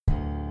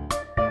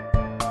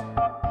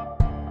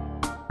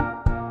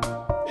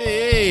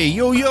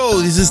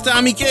Yo, this is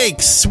Tommy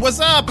Cakes. What's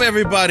up,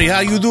 everybody? How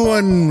you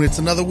doing? It's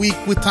another week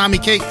with Tommy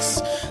Cakes.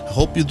 I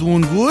hope you're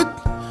doing good.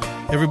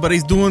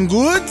 Everybody's doing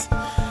good.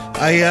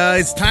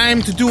 It's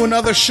time to do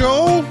another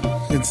show.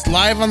 It's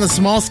live on the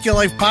Small Scale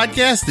Life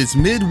podcast. It's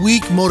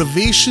midweek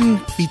motivation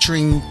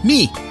featuring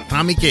me,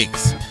 Tommy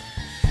Cakes.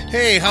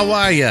 Hey, how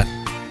are ya?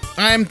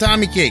 I'm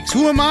Tommy Cakes.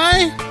 Who am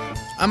I?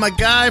 I'm a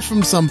guy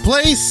from some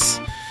place,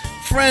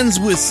 friends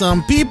with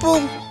some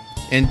people,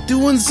 and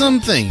doing some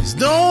things.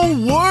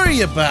 Don't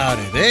worry about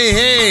it.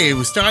 Hey,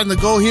 we're starting to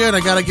go here, and I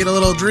gotta get a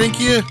little drink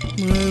here.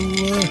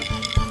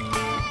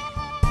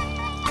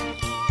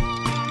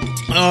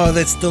 Oh,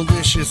 that's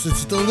delicious.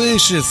 It's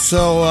delicious.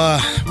 So,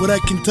 what I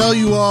can tell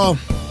you all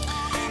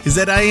is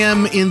that I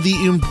am in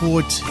the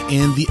import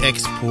and the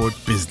export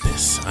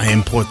business. I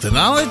import the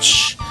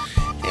knowledge,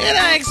 and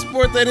I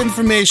export that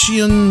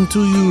information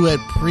to you at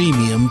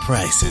premium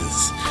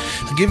prices.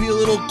 I'll give you a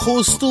little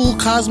coastal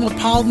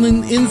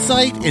cosmopolitan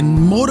insight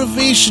and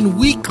motivation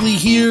weekly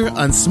here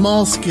on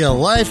Small Scale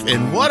Life.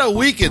 And what a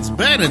week it's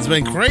been. It's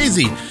been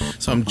crazy.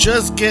 So I'm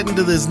just getting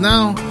to this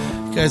now.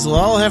 You guys will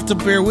all have to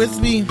bear with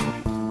me.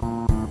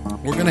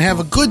 We're going to have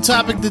a good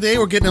topic today.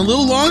 We're getting a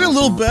little longer, a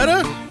little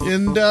better.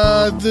 And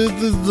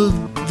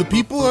the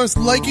people are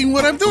liking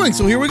what I'm doing.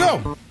 So here we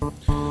go.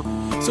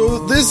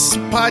 So this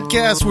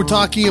podcast, we're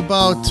talking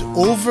about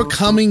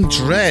overcoming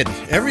dread.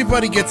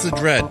 Everybody gets a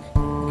dread.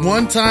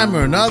 One time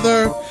or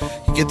another,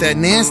 you get that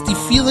nasty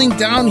feeling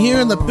down here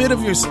in the pit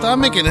of your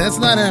stomach, and that's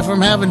not from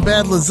having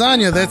bad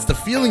lasagna, that's the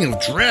feeling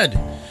of dread.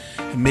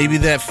 And maybe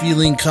that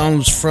feeling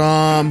comes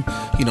from,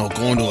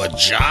 going to a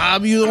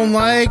job you don't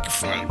like,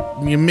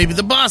 maybe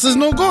the boss is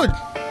no good.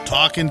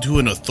 Talking to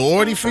an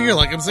authority figure,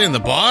 like I'm saying, the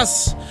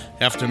boss,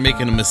 after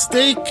making a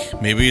mistake.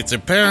 Maybe it's their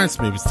parents,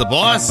 maybe it's the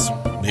boss,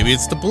 maybe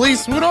it's the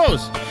police, who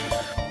knows?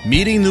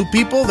 Meeting new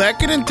people, that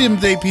can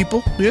intimidate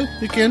people. Yeah,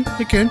 it can.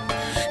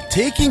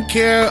 Taking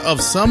care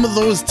of some of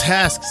those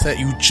tasks that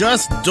you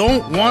just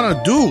don't want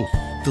to do.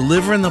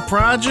 Delivering the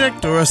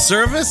project or a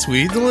service.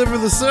 We deliver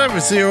the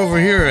service over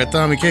here at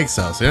Tommy Cakes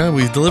House. Yeah,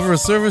 we deliver a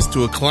service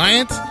to a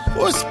client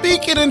or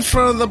speaking in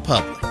front of the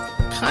public.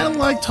 Kind of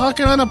like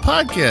talking on a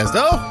podcast.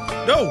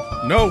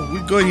 Oh, no,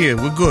 we're good here.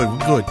 We're good.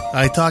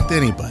 I talk to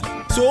anybody.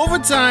 So over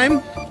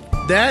time,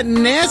 that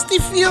nasty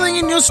feeling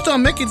in your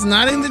stomach, it's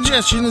not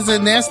indigestion, it's a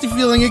nasty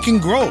feeling, it can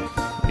grow.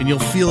 And you'll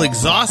feel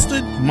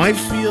exhausted. You might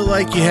feel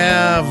like you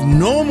have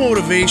no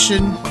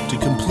motivation to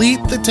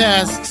complete the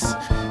tasks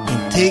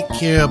and take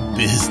care of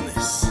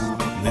business.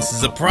 And this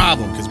is a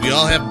problem because we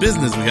all have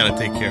business we got to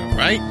take care of,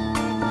 right?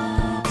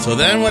 So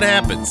then what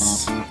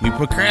happens? We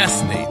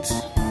procrastinate.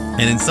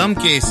 And in some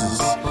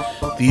cases,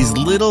 these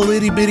little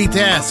itty bitty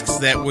tasks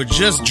that we're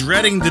just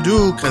dreading to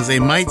do because they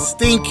might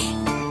stink,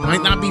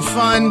 might not be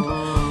fun,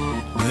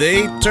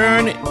 they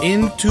turn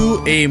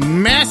into a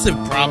massive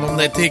problem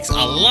that takes a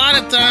lot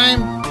of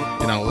time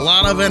and a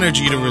lot of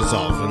energy to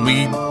resolve. And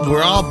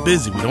we're all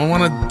busy. We don't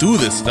want to do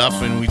this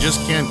stuff, and we just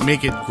can't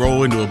make it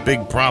grow into a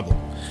big problem.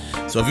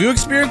 So have you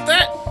experienced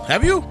that?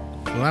 Have you?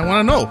 Well, I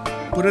want to know.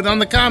 Put it on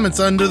the comments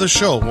under the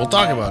show. We'll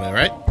talk about it,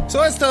 right? So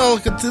let's do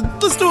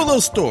a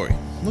little story.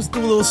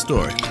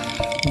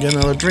 Get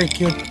another drink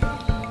here.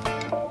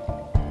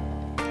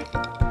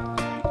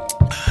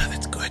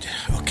 That's good.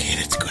 Okay,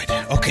 that's good.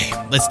 Okay,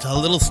 let's tell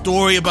a little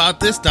story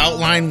about this to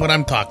outline what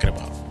I'm talking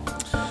about.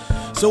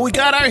 So we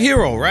got our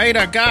hero, right?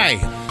 Our guy.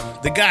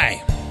 The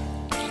guy.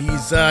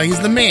 He's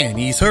the man.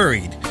 He's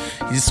hurried.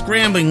 He's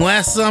scrambling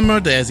last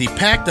summer as he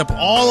packed up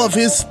all of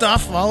his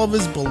stuff, all of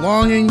his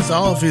belongings,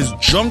 all of his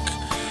junk,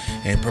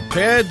 and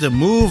prepared to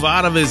move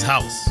out of his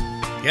house.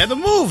 He had to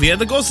move. He had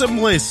to go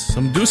someplace,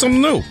 do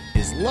something new.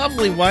 His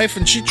lovely wife,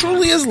 and she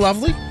truly is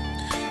lovely,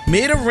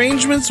 made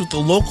arrangements with the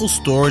local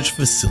storage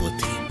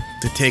facility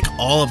to take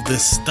all of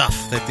this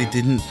stuff that they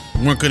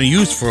weren't going to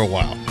use for a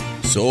while.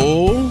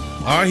 So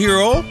our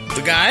hero,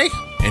 the guy,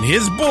 and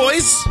his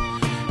boys,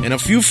 and a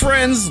few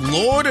friends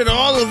loaded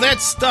all of that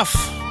stuff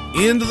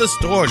into the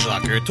storage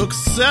locker. It took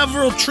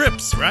several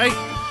trips, right?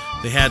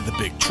 They had the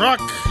big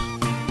truck.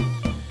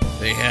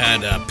 They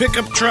had a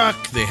pickup truck,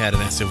 they had an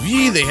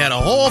SUV, they had a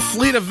whole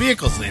fleet of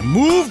vehicles. They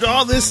moved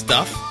all this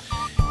stuff,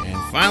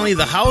 and finally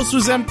the house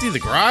was empty, the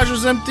garage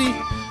was empty,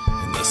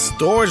 and the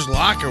storage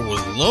locker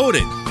was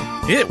loaded.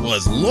 It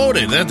was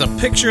loaded. There's a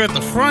picture at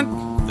the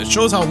front that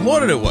shows how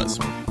loaded it was.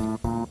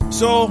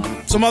 So,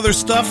 some other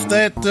stuff,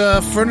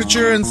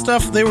 furniture and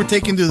stuff, they were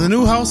taken to the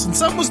new house, and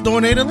some was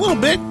donated a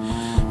little bit,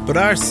 but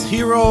our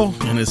hero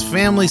and his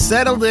family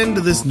settled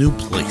into this new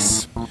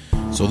place.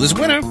 So this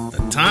winter,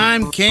 the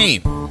time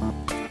came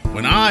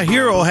when our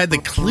hero had to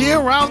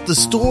clear out the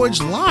storage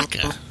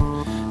locker.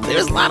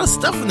 There's a lot of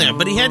stuff in there,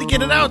 but he had to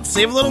get it out,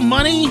 save a little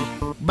money,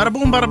 bada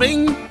boom, bada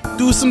bing,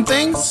 do some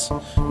things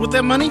with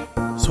that money.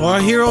 So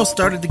our hero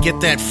started to get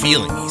that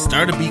feeling. He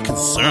started to be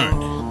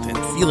concerned, that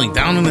feeling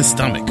down in his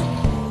stomach.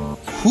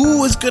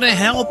 Who was going to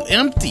help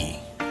empty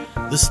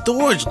the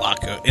storage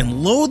locker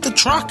and load the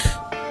truck?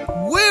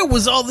 Where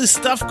was all this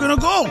stuff going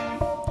to go?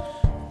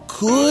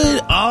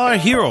 Could our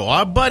hero,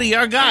 our buddy,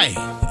 our guy,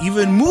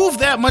 even move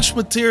that much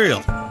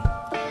material?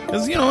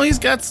 Because, he's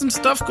got some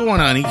stuff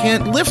going on. He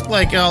can't lift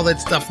like all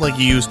that stuff like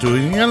he used to.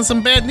 He got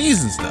some bad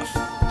knees and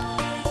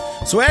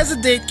stuff. So as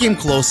the date came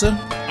closer,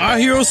 our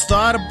heroes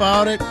thought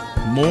about it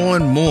more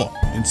and more.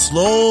 And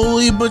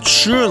slowly but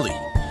surely,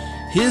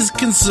 his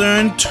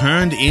concern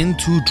turned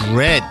into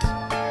dread.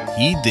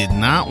 He did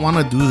not want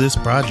to do this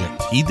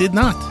project. He did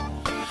not.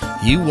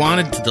 He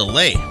wanted to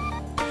delay.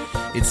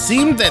 It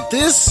seemed that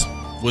this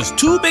was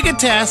too big a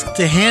task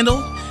to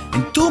handle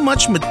and too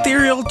much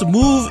material to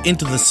move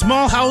into the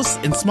small house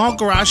and small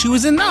garage he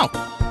was in now.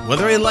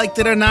 Whether he liked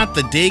it or not,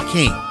 the day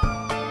came,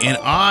 and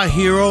our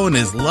hero and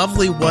his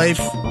lovely wife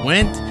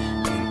went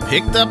and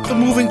picked up the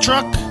moving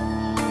truck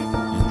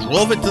and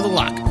drove it to the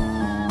locker.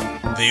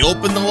 They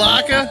opened the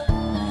locker,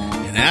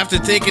 and after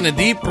taking a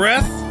deep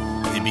breath,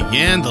 they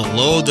began to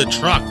load the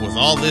truck with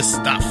all this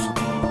stuff.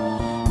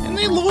 And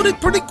they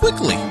loaded pretty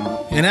quickly.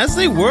 And as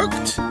they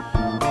worked,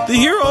 the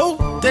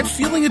hero, that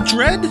feeling of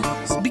dread,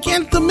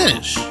 began to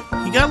diminish.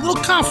 He got a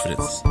little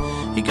confidence.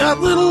 He got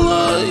a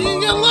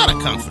lot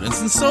of confidence.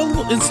 And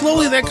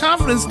slowly that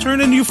confidence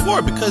turned into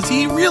euphoria because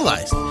he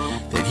realized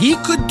that he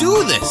could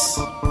do this.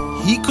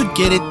 He could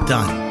get it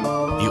done.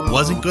 It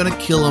wasn't going to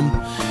kill him.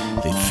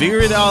 They'd figure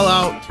it all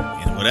out.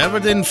 And whatever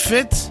didn't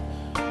fit,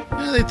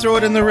 they'd throw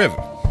it in the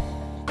river.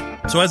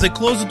 So as they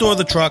closed the door of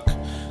the truck,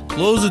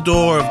 closed the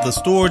door of the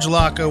storage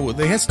locker,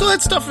 they still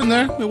had stuff in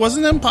there. It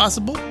wasn't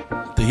impossible.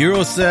 The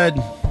hero said,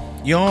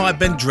 I've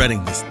been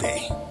dreading this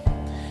day.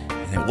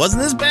 And it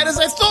wasn't as bad as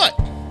I thought.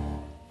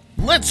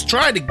 Let's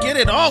try to get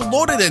it all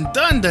loaded and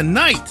done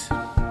tonight.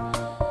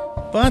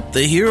 But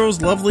the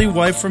hero's lovely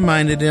wife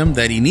reminded him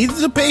that he needed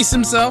to pace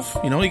himself.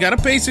 You gotta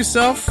pace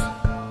yourself.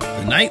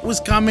 The night was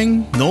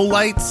coming, no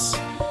lights,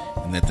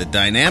 and that the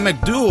dynamic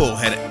duo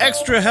had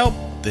extra help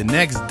the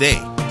next day.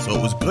 So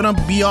it was gonna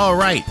be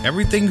alright.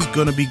 Everything's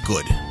gonna be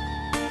good.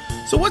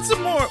 So what's the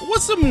moral?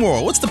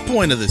 What's the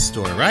point of this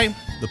story, right?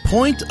 The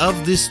point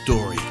of this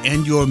story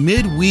and your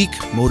midweek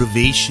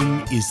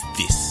motivation is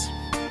this.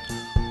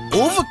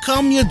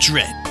 Overcome your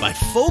dread by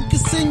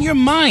focusing your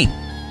mind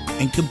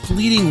and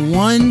completing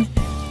one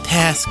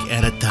task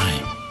at a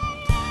time.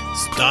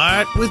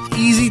 Start with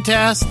easy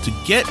tasks to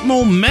get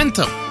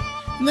momentum.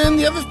 And then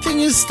the other thing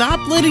is stop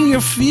letting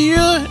your fear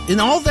and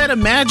all that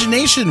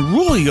imagination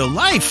rule your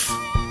life.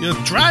 You're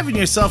driving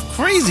yourself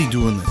crazy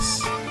doing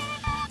this.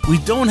 We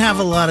don't have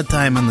a lot of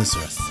time on this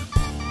earth.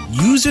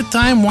 Use your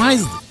time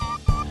wisely.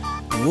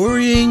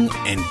 Worrying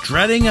and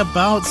dreading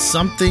about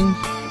something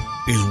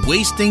is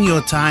wasting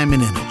your time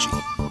and energy.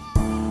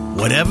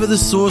 Whatever the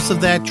source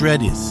of that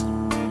dread is,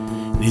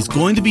 it is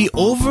going to be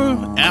over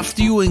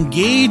after you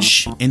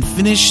engage and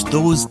finish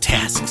those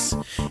tasks.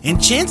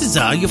 And chances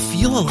are you'll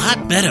feel a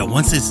lot better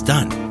once it's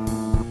done.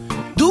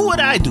 Do what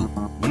I do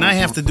when I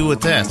have to do a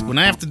task, when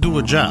I have to do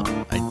a job.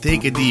 I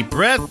take a deep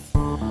breath,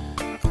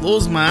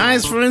 close my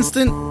eyes for an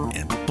instant,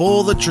 and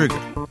pull the trigger.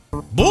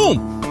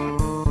 Boom!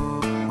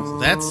 So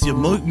that's your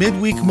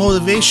midweek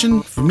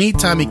motivation for me,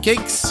 Tommy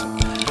Cakes.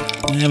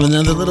 I have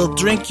another little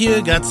drink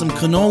here. Got some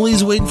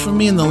cannolis waiting for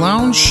me in the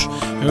lounge.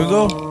 Here we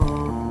go.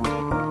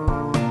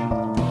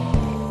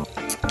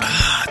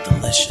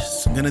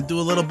 Delicious. I'm gonna do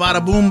a little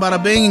bada boom,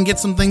 bada bing, and get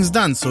some things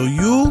done. So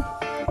you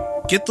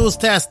get those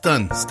tasks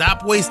done.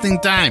 Stop wasting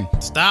time.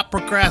 Stop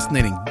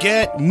procrastinating.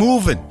 Get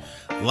moving.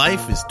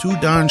 Life is too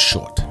darn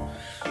short.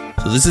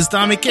 So this is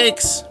Tommy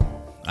Cakes.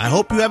 I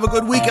hope you have a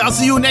good week. I'll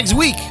see you next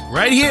week,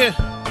 right here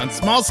on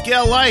Small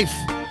Scale Life.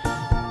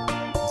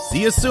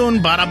 See you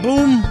soon. Bada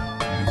boom,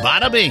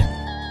 bada bing.